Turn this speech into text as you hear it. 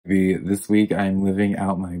This week I'm living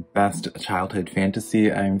out my best childhood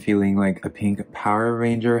fantasy. I'm feeling like a pink Power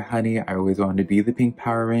Ranger, honey. I always wanted to be the pink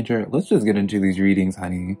Power Ranger. Let's just get into these readings,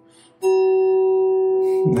 honey.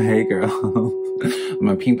 Hey girl.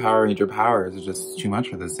 My pink Power Ranger powers are just too much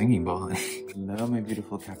for the singing bowl. Hello, my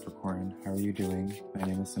beautiful Capricorn. How are you doing? My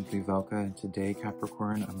name is SimplyVelca, and today,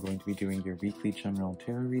 Capricorn, I'm going to be doing your weekly general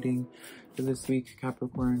tarot reading for this week,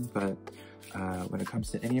 Capricorn. But when it comes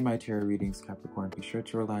to any of my tarot readings, Capricorn, be sure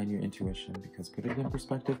to rely on your intuition, because put it in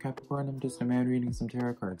perspective, Capricorn, I'm just a man reading some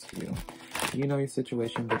tarot cards for you. You know your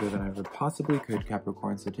situation better than I ever possibly could,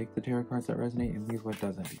 Capricorn, so take the tarot cards that resonate and leave what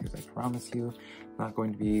doesn't, because I promise you, I'm not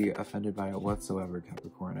going to be offended by it whatsoever,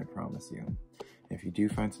 Capricorn, I promise you. If you do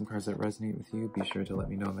find some cards that resonate with you, be sure to let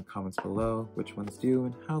me know in the comments below which ones do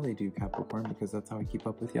and how they do, Capricorn, because that's how I keep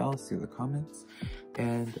up with y'all, through the comments.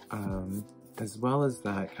 And as well as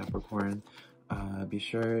that, Capricorn, be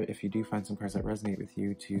sure, if you do find some cards that resonate with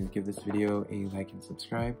you, to give this video a like and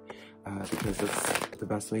subscribe, because that's the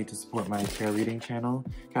best way to support my tarot reading channel,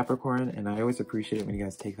 Capricorn, and I always appreciate it when you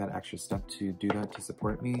guys take that extra step to do that to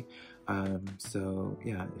support me. So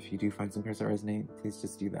yeah, if you do find some cards that resonate, please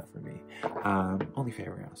just do that for me. Only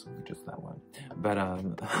favor, only just that one. But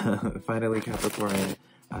finally, Capricorn,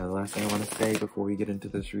 the last thing I want to say before we get into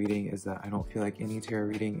this reading is that I don't feel like any tarot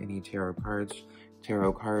reading, any tarot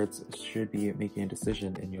cards should be making a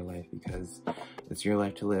decision in your life, because it's your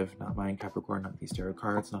life to live, not mine, Capricorn, not these tarot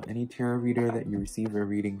cards, not any tarot reader that you receive a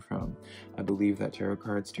reading from. I believe that tarot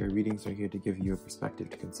readings are here to give you a perspective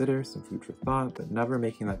to consider, some food for thought, but never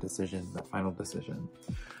making that decision, that final decision.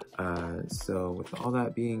 So with all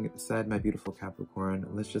that being said, my beautiful Capricorn,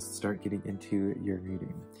 let's just start getting into your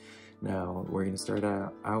reading. Now, we're going to start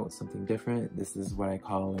out something different. This is what I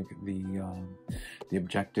call like the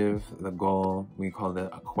objective, the goal. We call it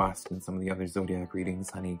a quest in some of the other Zodiac readings,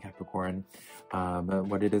 honey, Capricorn.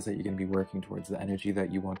 What it is that you're going to be working towards, the energy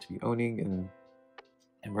that you want to be owning and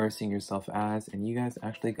immersing yourself as. And you guys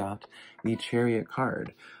actually got the Chariot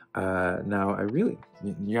card. Now,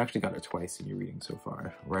 you actually got it twice in your reading so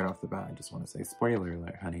far, right off the bat. I just want to say, spoiler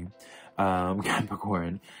alert, honey,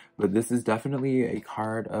 Capricorn. But this is definitely a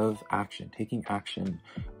card of action, taking action,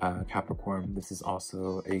 Capricorn. This is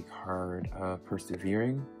also a card of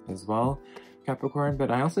persevering as well, Capricorn.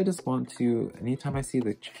 But I also just want to, anytime I see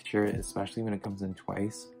the Chariot, especially when it comes in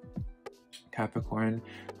twice, Capricorn,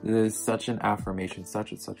 there's such an affirmation,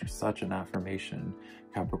 such an affirmation,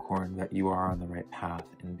 Capricorn, that you are on the right path.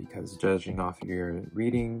 And because judging off your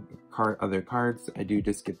reading other cards, I do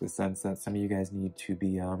just get the sense that some of you guys need to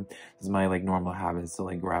be this is my like normal habit, is to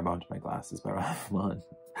like grab onto my glasses but I have them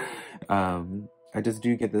on. I just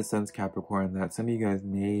do get the sense, Capricorn, that some of you guys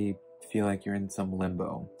may feel like you're in some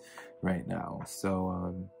limbo right now.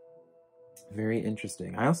 So very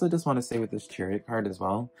interesting. I also just want to say with this Chariot card as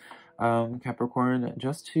well, Capricorn,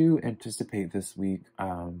 just to anticipate this week,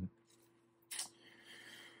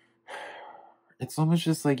 it's almost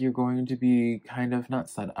just like you're going to be kind of not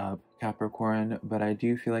set up, Capricorn, but I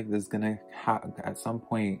do feel like there's gonna at some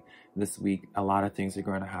point this week, a lot of things are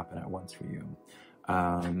going to happen at once for you.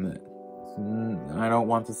 I don't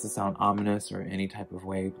want this to sound ominous or any type of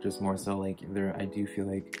way, just more so like I do feel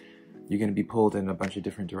like you're going to be pulled in a bunch of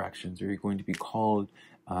different directions, or you're going to be called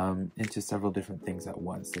into several different things at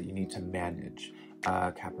once that you need to manage,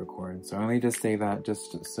 Capricorn. So I only just say that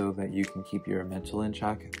just so that you can keep your mental in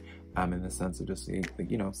check, in the sense of just,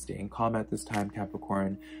 you know, staying calm at this time,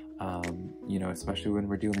 Capricorn. You know, especially when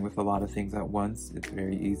we're dealing with a lot of things at once, it's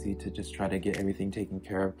very easy to just try to get everything taken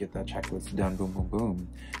care of, get that checklist done, boom, boom, boom,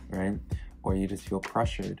 right? Or you just feel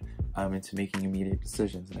pressured into making immediate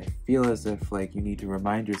decisions. And I feel as if like you need to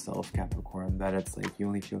remind yourself, Capricorn, that it's like you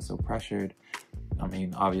only feel so pressured. I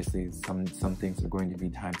mean, obviously some things are going to be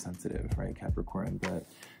time sensitive, right, Capricorn? But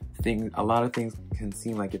a lot of things can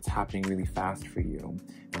seem like it's happening really fast for you,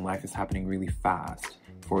 and life is happening really fast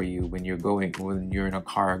for you when you're in a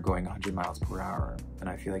car going 100 miles per hour. And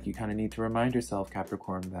I feel like you kind of need to remind yourself,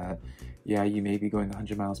 Capricorn, that yeah, you may be going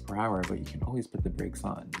 100 miles per hour, but you can always put the brakes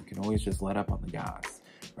on. You can always just let up on the gas,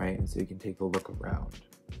 right? And so you can take a look around.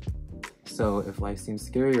 So if life seems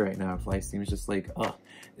scary right now, if life seems just like,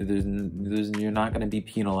 you're not going to be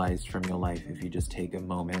penalized from your life if you just take a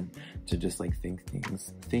moment to just like think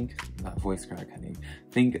things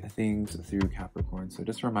through, Capricorn. So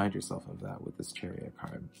just remind yourself of that with this Chariot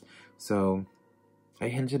card. So I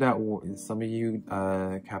hinted at some of you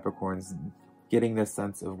Capricorns getting this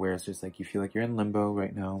sense of where it's just like you feel like you're in limbo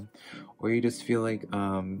right now, or you just feel like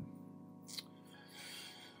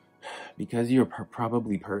because you're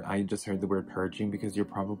probably I just heard the word purging, because you're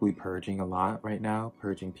probably purging a lot right now,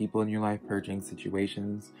 purging people in your life, purging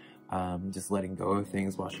situations, just letting go of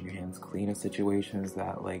things, washing your hands clean of situations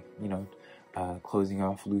that, like, you know, closing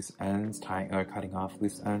off loose ends, tying or cutting off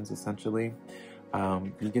loose ends, essentially.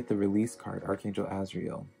 You get the release card, Archangel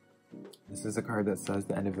Azrael. This is a card that says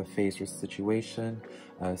the end of a phase or situation,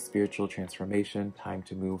 spiritual transformation, time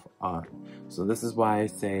to move on. So this is why I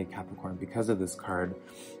say, Capricorn, because of this card,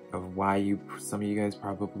 of why some of you guys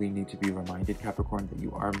probably need to be reminded, Capricorn, that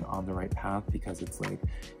you are on the right path, because it's like,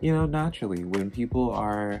 you know, naturally, when people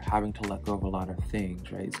are having to let go of a lot of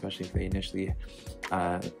things, right, especially if they initially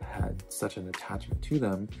had such an attachment to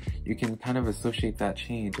them, you can kind of associate that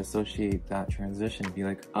change, associate that transition, be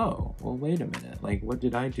like, oh, well, wait a minute, like, what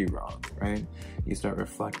did I do wrong, right? You start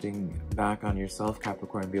reflecting back on yourself,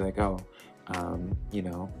 Capricorn, and be like, oh, you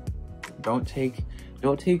know, don't take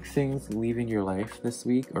things leaving your life this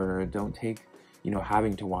week, or don't take, you know,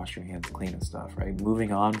 having to wash your hands clean and stuff, right?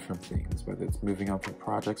 Moving on from things, whether it's moving on from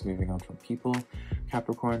projects, moving on from people,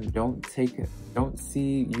 Capricorn, don't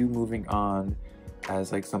see you moving on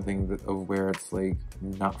as like something of where it's like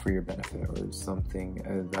not for your benefit, or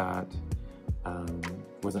something that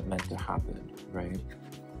wasn't meant to happen, right?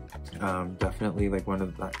 Definitely like one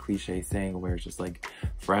of that cliche saying where it's just like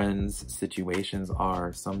some situations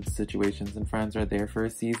and friends are there for a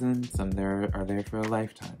season, some are there for a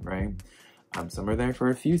lifetime, right? Some are there for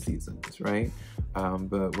a few seasons, right?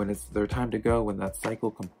 But when it's their time to go, when that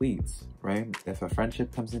cycle completes, right? If a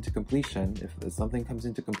friendship comes into completion, if something comes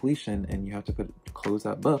into completion and you have to close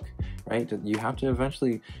that book, right? You have to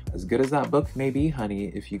eventually, as good as that book may be,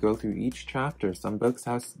 honey, if you go through each chapter, some books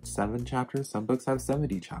have 7 chapters, some books have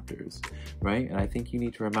 70 chapters, right? And I think you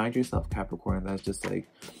need to remind yourself, Capricorn, that's just like,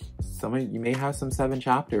 you may have some 7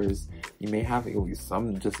 chapters, you may have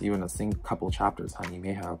some just even a couple chapters, honey. You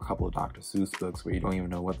may have a couple of Dr. Seuss books where you don't even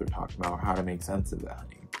know what they're talking about or how to make sense of that,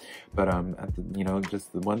 honey. But you know,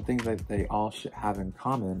 just the one thing that they all should have in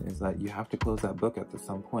common is that you have to close that book at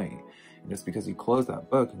some point. And just because you close that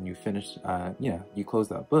book and you finish, you close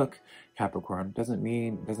that book, Capricorn,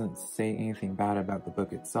 doesn't say anything bad about the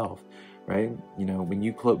book itself, right? You know, when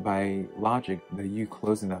you by logic, that you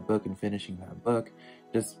closing that book and finishing that book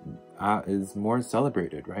just is more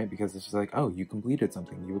celebrated, right? Because it's just like, oh, you completed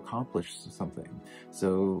something, you accomplished something.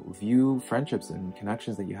 So view friendships and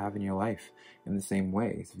connections that you have in your life in the same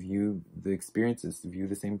way. So view the experiences, view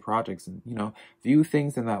the same projects, and, you know, view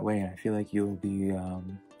things in that way. And I feel like you'll be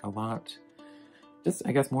a lot, just,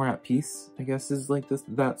 I guess, more at peace, I guess, is like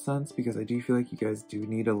that sense, because I do feel like you guys do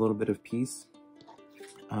need a little bit of peace.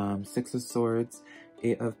 6 of Swords,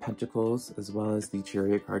 8 of Pentacles, as well as the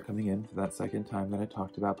Chariot card coming in for that second time that I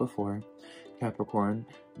talked about before. Capricorn,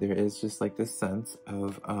 there is just like this sense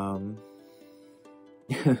of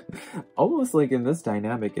almost like in this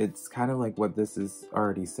dynamic, it's kind of like what this is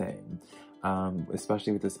already saying.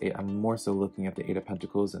 Especially with this 8, I'm more so looking at the 8 of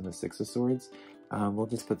Pentacles and the 6 of Swords. We'll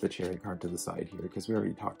just put the Chariot card to the side here because we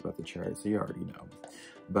already talked about the Chariot, so you already know.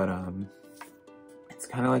 But it's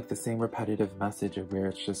kind of like the same repetitive message of where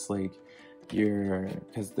it's just like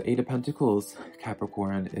because the 8 of Pentacles,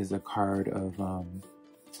 Capricorn, is a card of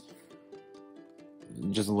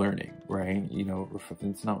just learning, right? You know,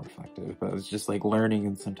 it's not reflective, but it's just like learning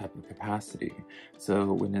in some type of capacity.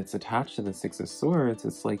 So when it's attached to the 6 of Swords,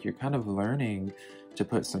 it's like you're kind of learning to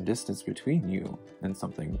put some distance between you and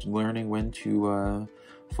something, learning when to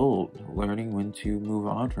fold, learning when to move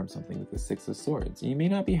on from something with the 6 of Swords. You may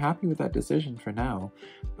not be happy with that decision for now,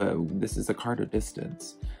 but this is a card of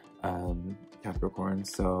distance, Capricorn.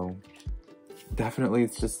 So definitely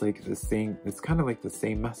it's just like the same, it's kind of like the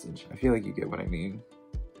same message. I feel like you get what I mean.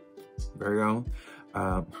 Virgo,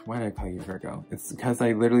 why did I call you Virgo? It's because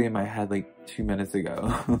I literally in my head like 2 minutes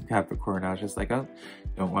ago, Capricorn, I was just like, oh,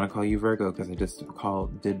 don't want to call you Virgo because I just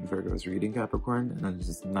did Virgo's reading, Capricorn, and then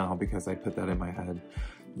just now because I put that in my head,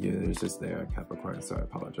 it's just there, Capricorn, so I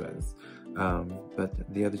apologize.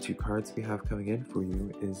 But the other 2 cards we have coming in for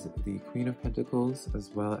you is the Queen of Pentacles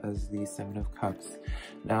as well as the 7 of Cups.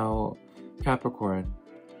 Now, Capricorn,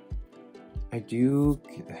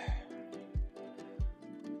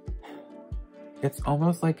 it's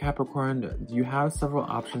almost like, Capricorn, you have several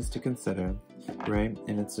options to consider, right?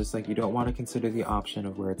 And it's just like you don't want to consider the option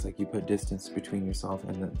of where it's like you put distance between yourself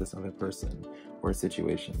and this other person or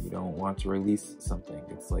situation. You don't want to release something.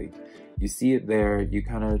 It's like you see it there, you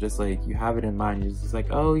kind of just like, you have it in mind, you're just like,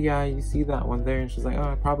 oh yeah, you see that one there, and she's like, oh,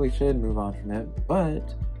 I probably should move on from it,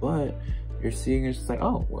 but you're seeing it's just like,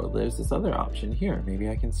 oh, well, there's this other option here. Maybe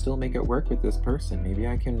I can still make it work with this person. Maybe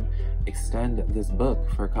I can extend this book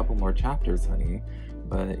for a couple more chapters, honey.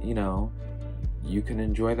 But, you know, you can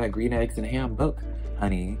enjoy that green eggs and ham book,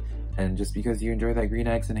 honey, And just because you enjoy that green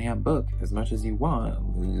eggs and ham book as much as you want,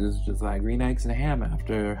 it's just like green eggs and ham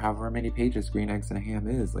after however many pages green eggs and ham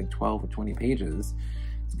is, like 12 or 20 pages,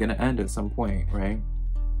 it's gonna end at some point, right?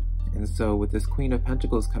 And so with this Queen of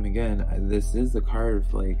Pentacles coming in, this is the card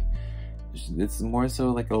of like, it's more so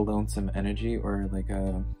like a lonesome energy, or like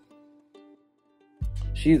a,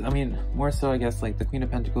 I mean, more so I guess like the Queen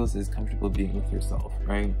of Pentacles is comfortable being with yourself,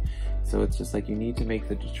 right? So it's just like you need to make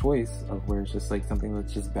the choice of where it's just like something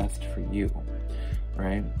that's just best for you,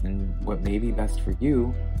 right? And what may be best for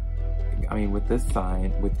you, I mean, with this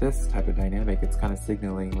sign, with this type of dynamic, it's kind of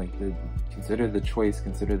signaling like consider the choice,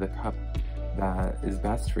 consider the cup that is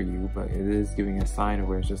best for you, but it is giving a sign of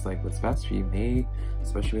where it's just like what's best for you may,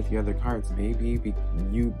 especially with the other cards, maybe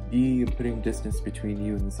you be putting distance between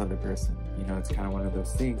you and this other person. You know, it's kind of one of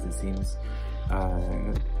those things, it seems,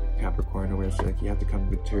 Capricorn, where it's like you have to come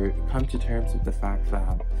to terms with the fact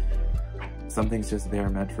that something's just there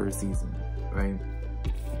meant for a season, right?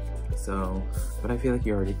 So, but I feel like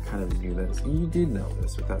you already kind of knew this. You did know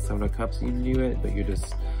this with that Seven of Cups, you knew it, but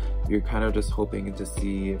you're kind of just hoping to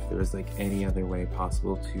see if there's like any other way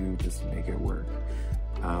possible to just make it work.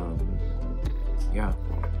 Yeah,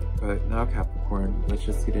 but now Capricorn, let's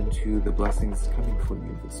just get into the blessings coming for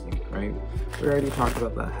you this week, right? We already talked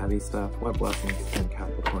about that heavy stuff. What blessings can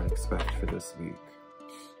Capricorn expect for this week,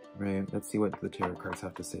 right? Let's see what the tarot cards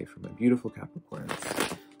have to say for my beautiful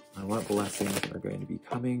Capricorns. And what blessings are going to be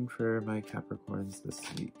coming for my Capricorns this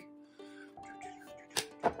week.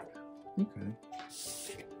 Okay.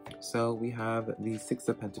 So we have the Six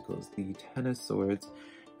of Pentacles, the Ten of Swords,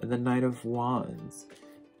 and the Knight of Wands.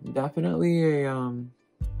 Definitely a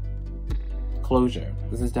closure.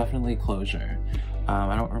 This is definitely closure.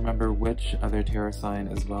 I don't remember which other tarot sign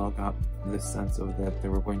as well got this sense of that they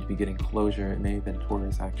were going to be getting closure. It may have been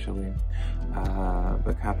Taurus actually.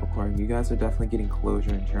 But Capricorn, you guys are definitely getting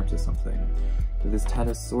closure in terms of something. With this Ten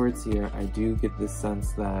of Swords here, I do get this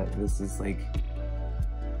sense that this is like,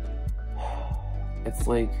 it's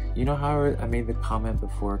like, you know how I made the comment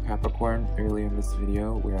before, Capricorn, earlier in this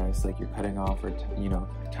video, where I was like, you're cutting off or, you know,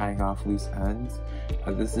 tying off loose ends?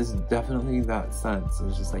 This is definitely that sense.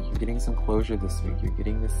 It's just like, you're getting some closure this week. You're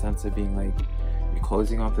getting this sense of being like, you're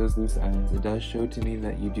closing off those loose ends. It does show to me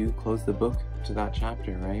that you do close the book to that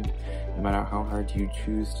chapter, right? No matter how hard you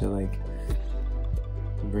choose to like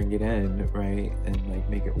bring it in, right? And like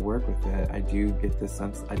make it work with it. I do get this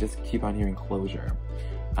sense, I just keep on hearing closure.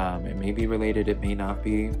 It may be related, it may not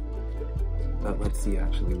be, but let's see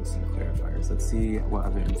actually with some clarifiers. Let's see what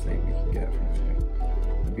other insight we can get from here.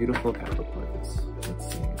 The beautiful Capricorns.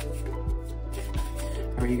 Let's see.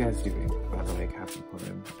 How are you guys doing, by the way,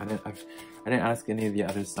 Capricorn? I didn't ask any of the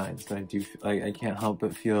other signs, but I do, I can't help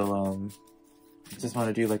but feel, just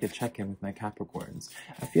want to do like a check-in with my Capricorns.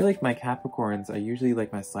 I feel like my Capricorns are usually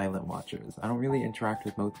like my silent watchers. I don't really interact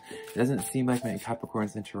with most, it doesn't seem like my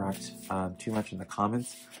Capricorns interact too much in the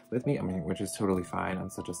comments with me. I mean, which is totally fine. I'm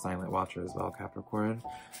such a silent watcher as well, Capricorn.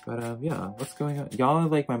 But yeah, what's going on? Y'all are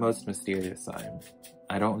like my most mysterious sign.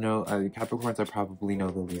 I don't know, Capricorns I probably know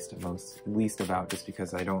the least about, just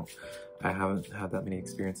because I haven't had that many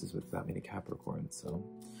experiences with that many Capricorns, so.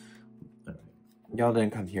 Y'all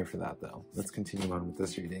didn't come here for that though. Let's continue on with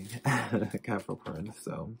this reading, Capricorn.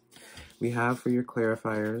 So we have for your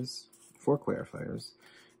clarifiers, 4 clarifiers,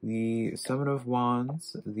 the Seven of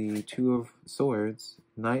Wands, the Two of Swords,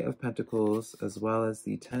 Knight of Pentacles, as well as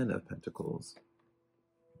the 10 of Pentacles.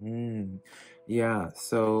 Yeah,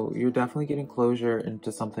 so you're definitely getting closure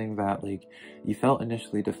into something that like you felt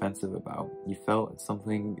initially defensive about. You felt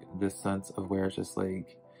something, this sense of where it's just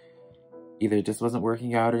like, either it just wasn't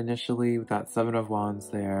working out initially with that Seven of Wands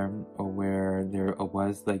there, or where there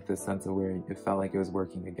was like this sense of where it felt like it was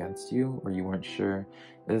working against you, or you weren't sure.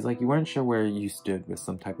 It was like you weren't sure where you stood with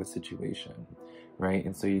some type of situation, right?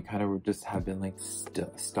 And so you kind of just have been like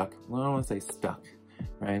stuck. Well, I don't want to say stuck,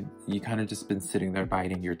 right? You kind of just been sitting there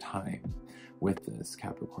biding your time with this,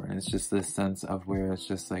 Capricorn. It's just this sense of where it's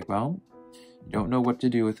just like, well, you don't know what to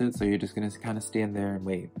do with it, so you're just going to kind of stand there and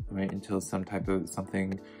wait, right? Until some type of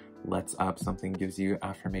something lets up, something gives you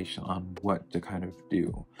affirmation on what to kind of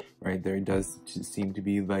do, right? There does seem to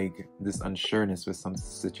be like this unsureness with some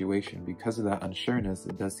situation. Because of that unsureness,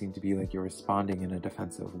 it does seem to be like you're responding in a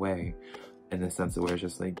defensive way, in the sense of where it's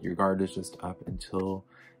just like your guard is just up until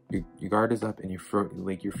your guard is up and you froze,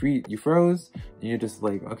 and you're just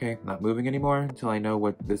like, okay, not moving anymore until I know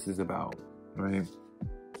what this is about, right?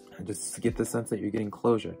 Just get the sense that you're getting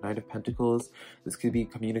closure. Knight of Pentacles, this could be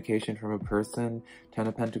communication from a person. 10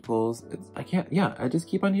 of Pentacles, I just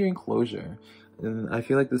keep on hearing closure. And I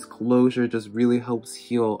feel like this closure just really helps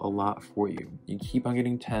heal a lot for you. You keep on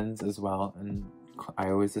getting 10s as well, and I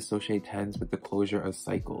always associate 10s with the closure of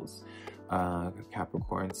cycles,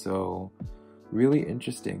 Capricorn. So really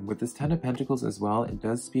interesting. With this 10 of Pentacles as well, it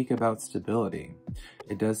does speak about stability.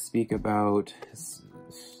 It does speak about...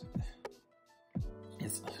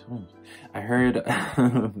 I heard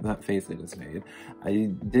that face I just made.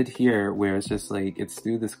 I did hear where it's just like, it's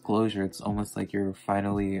through this closure, it's almost like you're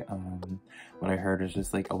finally, what I heard is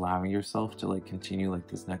just like allowing yourself to like continue like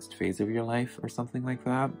this next phase of your life or something like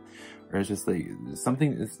that. Or it's just like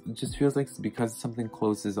something, it just feels like because something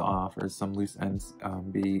closes off or some loose ends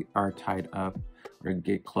are tied up or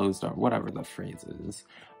get closed off, whatever the phrase is.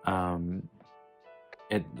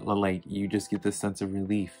 It like you just get this sense of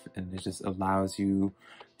relief, and it just allows you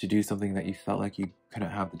to do something that you felt like you couldn't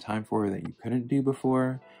have the time for, or that you couldn't do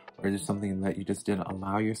before, or just something that you just didn't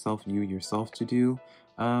allow yourself to do,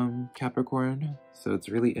 Capricorn. So it's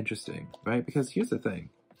really interesting, right? Because here's the thing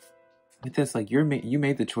with this, like you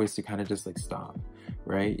made the choice to kind of just like stop,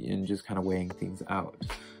 right? And just kind of weighing things out.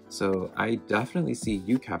 So I definitely see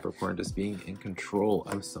you, Capricorn, just being in control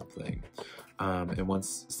of something. And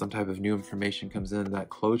once some type of new information comes in, that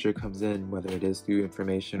closure comes in, whether it is through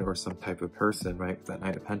information or some type of person, right? With that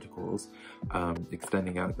Knight of Pentacles,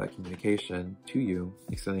 extending out that communication to you,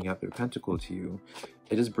 extending out their pentacle to you,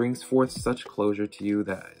 it just brings forth such closure to you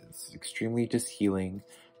that it's extremely just healing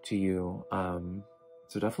to you.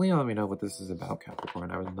 So definitely let me know what this is about,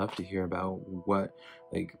 Capricorn. I would love to hear about what,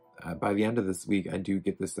 like, by the end of this week, I do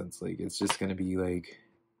get the sense, like, it's just going to be, like,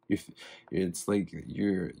 it's like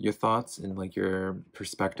your thoughts and, like, your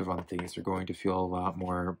perspective on things are going to feel a lot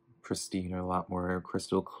more pristine or a lot more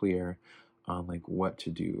crystal clear on, like, what to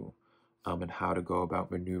do and how to go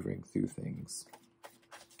about maneuvering through things.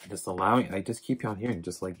 Just allowing, I just keep on hearing,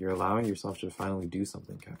 just, like, you're allowing yourself to finally do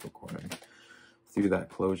something, Capricorn, through that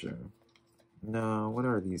closure. No, what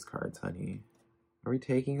are these cards, honey? Are we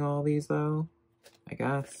taking all these, though? I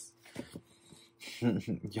guess.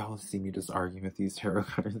 Y'all see me just arguing with these tarot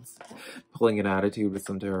cards. Pulling an attitude with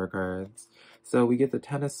some tarot cards. So we get the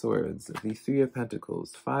Ten of Swords, the Three of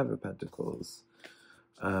Pentacles, Five of Pentacles.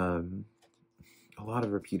 A lot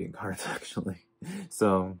of repeating cards, actually.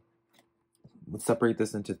 So let's separate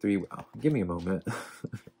this into three. Wow, give me a moment.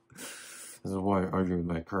 This is why I argue with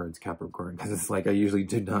my cards, Capricorn, because it's like I usually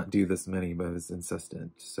do not do this many, but it's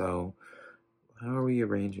insistent. So how are we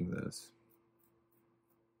arranging this?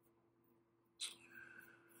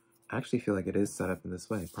 I actually feel like it is set up in this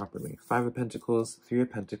way properly. Five of Pentacles, Three of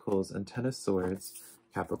Pentacles, and Ten of Swords,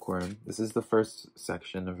 Capricorn. This is the first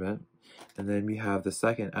section of it. And then we have the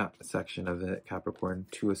second section of it, Capricorn.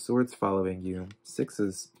 Two of Swords following you, Six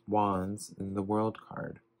of Wands, and the World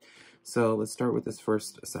card. So let's start with this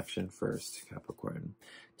first section first, Capricorn.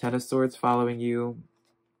 Ten of Swords following you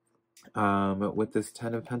with this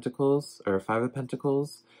Ten of Pentacles, or Five of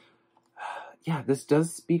Pentacles. Yeah, this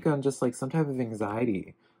does speak on just like some type of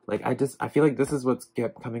anxiety. Like, I feel like this is what's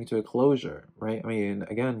coming to a closure, right? I mean,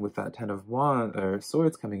 again, with that Ten of Wands, or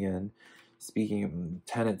Swords coming in, speaking of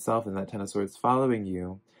 10 itself and that Ten of Swords following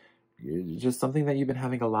you, just something that you've been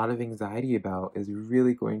having a lot of anxiety about is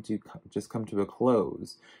really going to just come to a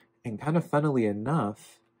close. And kind of funnily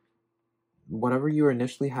enough, whatever you were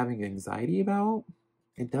initially having anxiety about,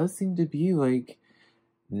 it does seem to be like,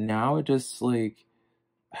 now it just like,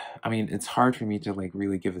 I mean, it's hard for me to like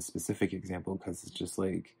really give a specific example because it's just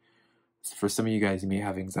like, for some of you guys, you may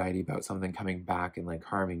have anxiety about something coming back and like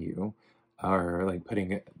harming you, or like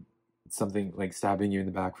putting something like stabbing you in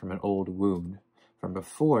the back from an old wound from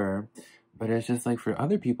before. But it's just like for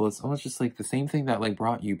other people, it's almost just like the same thing that like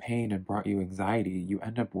brought you pain and brought you anxiety, you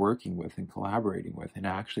end up working with and collaborating with, and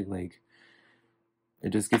actually like it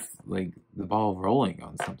just gets like the ball rolling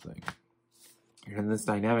on something. And this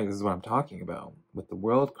dynamic, this is what I'm talking about. With the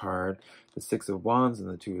World card, the Six of Wands, and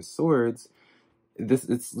the Two of Swords,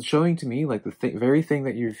 it's showing to me like the very thing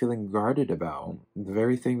that you're feeling guarded about, the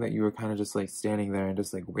very thing that you were kind of just like standing there and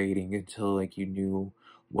just like waiting until like you knew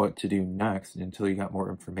what to do next, until you got more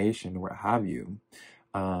information or what have you,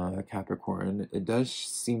 Capricorn. It does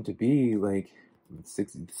seem to be like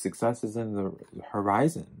success is in the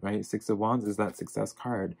horizon, right? Six of Wands is that success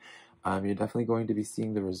card. You're definitely going to be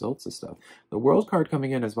seeing the results of stuff. The World card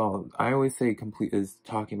coming in as well, I always say is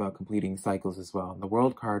talking about completing cycles as well. And the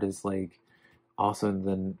World card is like also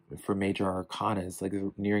then for major arcana, is like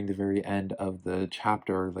nearing the very end of the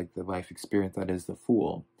chapter, like the life experience that is the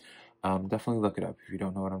Fool. Definitely look it up if you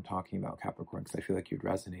don't know what I'm talking about, Capricorn, because I feel like you'd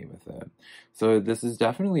resonate with it. So this is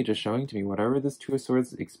definitely just showing to me whatever this Two of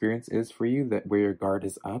Swords experience is for you, that where your guard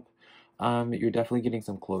is up, you're definitely getting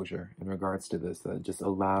some closure in regards to this that just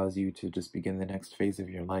allows you to just begin the next phase of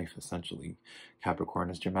your life, essentially. Capricorn,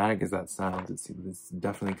 as dramatic as that sounds, it's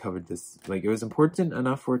definitely covered this. Like, it was important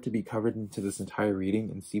enough for it to be covered into this entire reading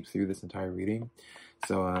and seep through this entire reading.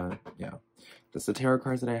 So, yeah. That's the tarot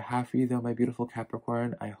cards that I have for you, though, my beautiful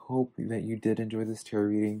Capricorn. I hope that you did enjoy this tarot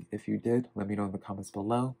reading. If you did, let me know in the comments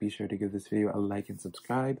below. Be sure to give this video a like and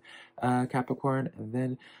subscribe, Capricorn. And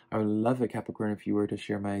then I would love it, Capricorn, if you were to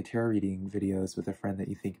share my tarot reading videos with a friend that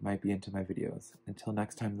you think might be into my videos. Until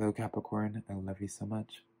next time, though, Capricorn, I love you so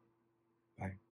much. Bye.